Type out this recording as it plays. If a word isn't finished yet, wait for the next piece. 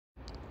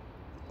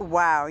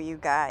Wow, you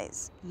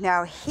guys.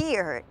 Now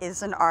here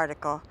is an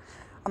article.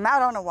 I'm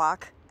out on a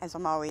walk, as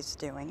I'm always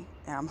doing,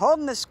 and I'm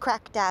holding this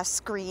cracked ass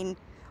screen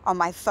on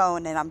my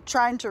phone and I'm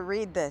trying to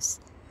read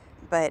this,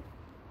 but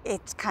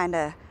it's kind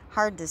of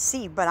hard to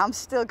see, but I'm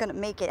still going to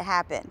make it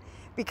happen,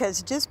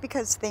 because just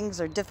because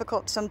things are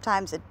difficult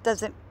sometimes, it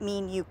doesn't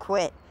mean you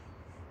quit.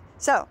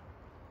 So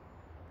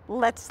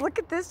let's look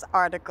at this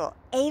article.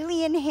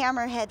 Alien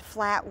hammerhead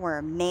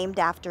flatworm named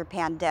after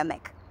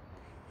pandemic.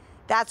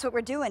 That's what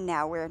we're doing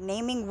now. We're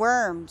naming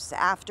worms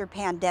after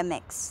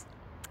pandemics.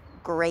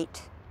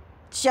 Great.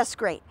 Just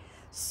great.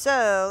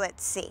 So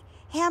let's see.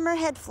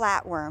 Hammerhead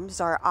flatworms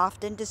are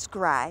often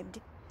described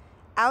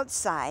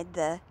outside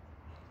the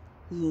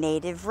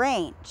native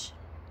range.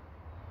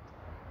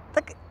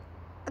 Look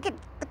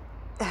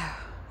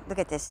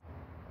at this.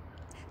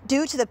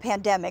 Due to the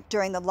pandemic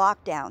during the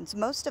lockdowns,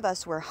 most of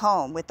us were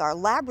home with our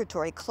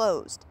laboratory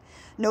closed.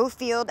 No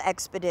field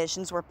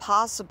expeditions were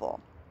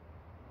possible.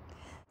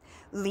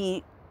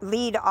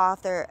 Lead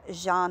author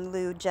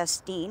Jean-Louis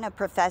Justine, a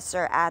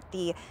professor at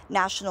the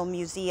National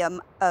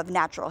Museum of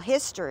Natural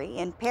History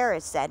in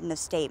Paris, said in a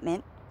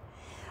statement,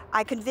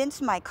 "I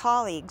convinced my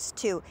colleagues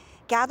to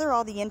gather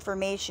all the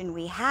information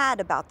we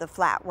had about the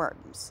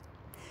flatworms,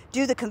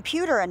 do the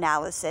computer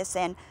analysis,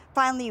 and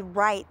finally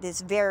write this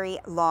very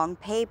long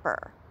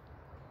paper."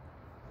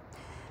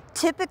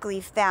 Typically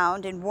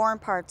found in warm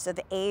parts of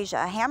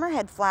Asia,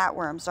 hammerhead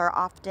flatworms are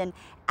often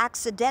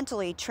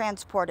accidentally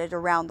transported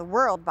around the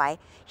world by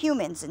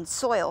humans in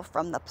soil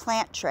from the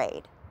plant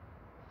trade.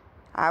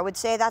 I would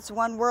say that's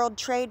one world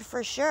trade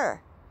for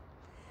sure.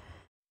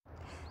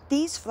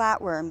 These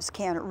flatworms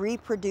can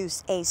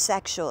reproduce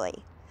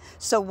asexually,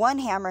 so one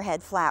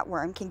hammerhead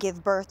flatworm can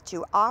give birth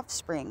to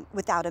offspring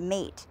without a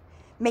mate,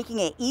 making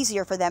it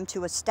easier for them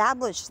to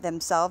establish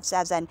themselves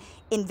as an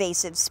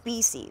invasive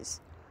species.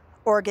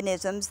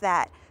 Organisms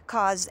that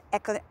cause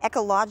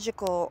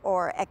ecological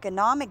or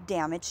economic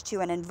damage to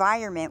an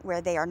environment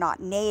where they are not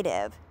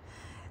native.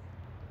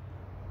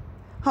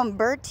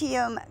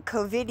 Humbertium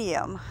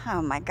Covidum,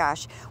 oh my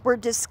gosh, were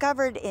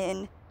discovered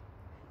in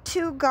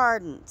 2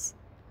 gardens.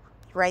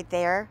 Right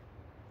there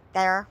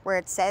where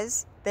it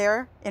says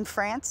there in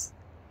France,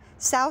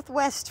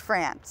 southwest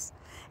France,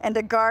 and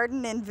a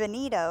garden in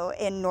Veneto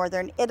in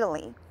northern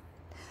Italy.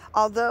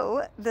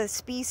 Although the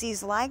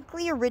species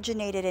likely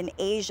originated in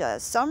Asia,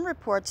 some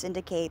reports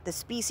indicate the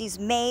species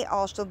may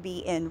also be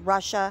in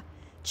Russia,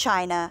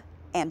 China,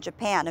 and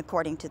Japan,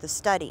 according to the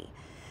study.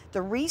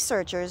 The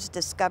researchers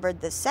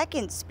discovered the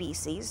second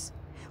species,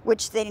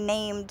 which they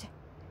named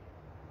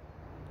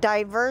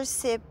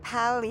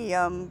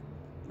Diversipalium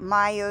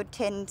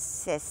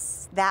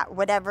myotensis, that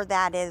whatever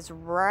that is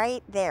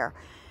right there,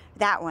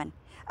 that one,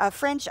 a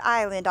French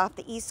island off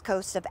the east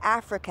coast of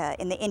Africa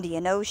in the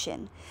Indian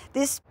Ocean.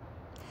 This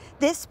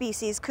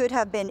species could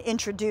have been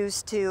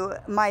introduced to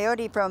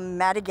Mayotte from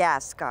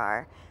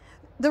Madagascar.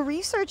 The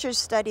researchers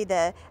studied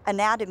the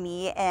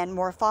anatomy and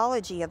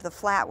morphology of the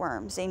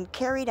flatworms and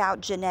carried out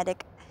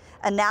genetic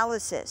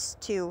analysis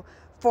to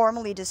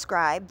formally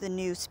describe the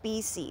new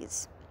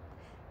species.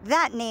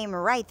 That name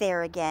right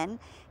there again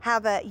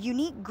have a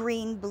unique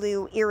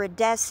green-blue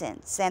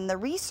iridescence, and the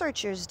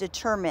researchers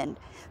determined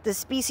the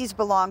species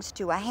belongs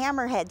to a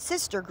hammerhead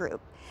sister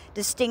group,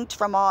 distinct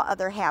from all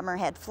other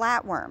hammerhead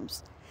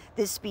flatworms.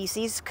 This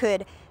species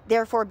could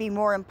therefore be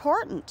more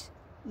important.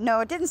 No,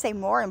 it didn't say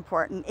more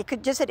important. It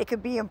could just said it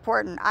could be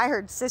important. I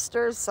heard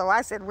sisters, so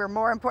I said we're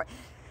more important.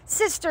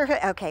 Sisterhood.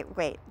 Okay,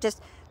 wait. Just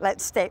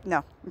let's stay.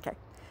 No. Okay.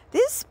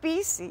 This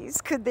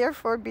species could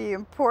therefore be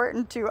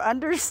important to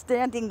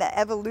understanding the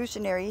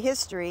evolutionary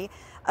history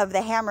of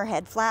the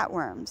hammerhead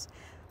flatworms.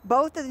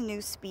 Both of the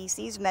new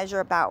species measure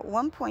about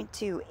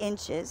 1.2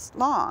 inches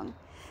long.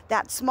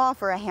 That's small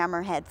for a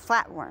hammerhead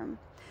flatworm,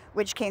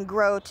 which can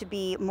grow to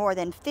be more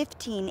than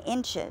 15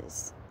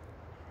 inches.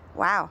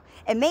 Wow.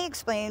 It may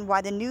explain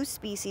why the new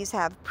species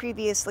have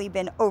previously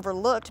been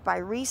overlooked by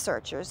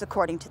researchers,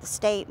 according to the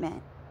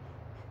statement.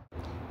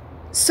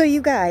 So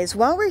you guys,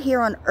 while we're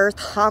here on Earth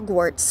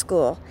Hogwarts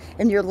School,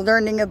 and you're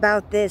learning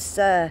about this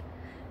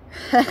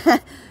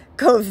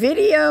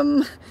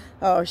Covidium,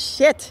 oh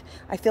shit,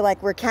 I feel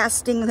like we're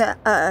casting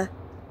the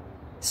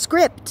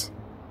script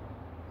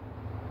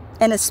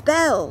and a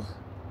spell.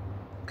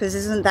 Because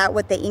isn't that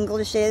what the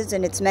English is?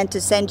 And it's meant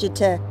to send you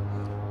to,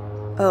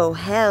 oh,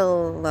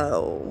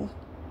 hello.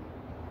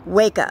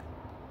 Wake up.